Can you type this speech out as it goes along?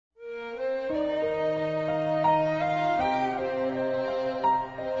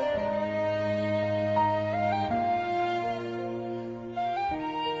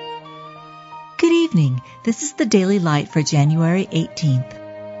This is the Daily Light for January 18th.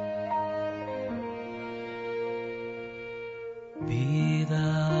 Be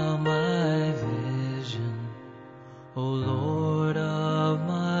thou my vision, O Lord of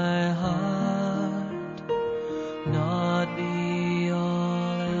my heart, not be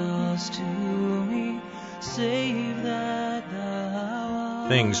all else to me, save that thou art.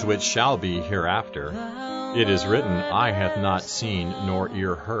 Things which shall be hereafter. It is written, Eye hath not seen, nor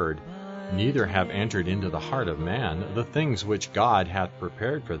ear heard, neither have entered into the heart of man the things which God hath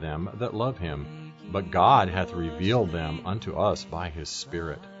prepared for them that love him. But God hath revealed them unto us by his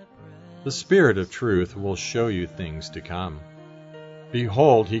Spirit. The Spirit of truth will show you things to come.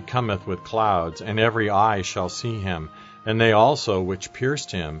 Behold, he cometh with clouds, and every eye shall see him, and they also which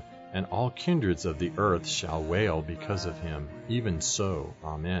pierced him, and all kindreds of the earth shall wail because of him. Even so,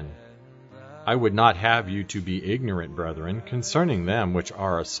 Amen. I would not have you to be ignorant, brethren, concerning them which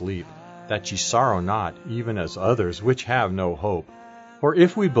are asleep, that ye sorrow not, even as others which have no hope. For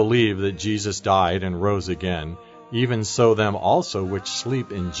if we believe that Jesus died and rose again, even so them also which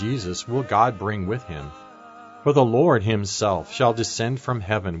sleep in Jesus will God bring with him. For the Lord himself shall descend from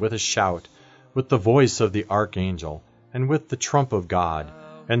heaven with a shout, with the voice of the archangel, and with the trump of God,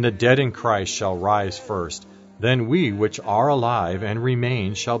 and the dead in Christ shall rise first. Then we which are alive and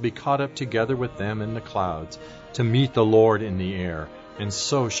remain shall be caught up together with them in the clouds, to meet the Lord in the air, and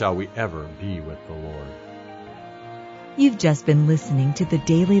so shall we ever be with the Lord. You've just been listening to The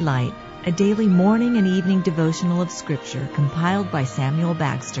Daily Light, a daily morning and evening devotional of Scripture compiled by Samuel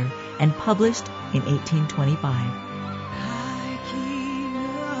Baxter and published in 1825.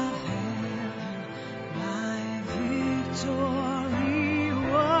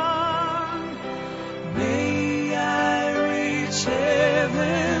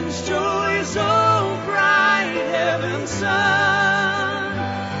 Heaven's joy so bright, heaven's sun,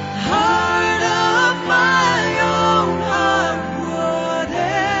 heart of my own heart,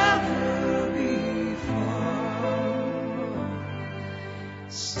 whatever befall,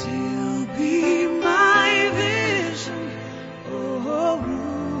 still be my vision, O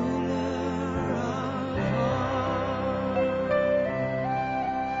ruler of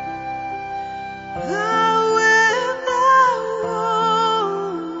all.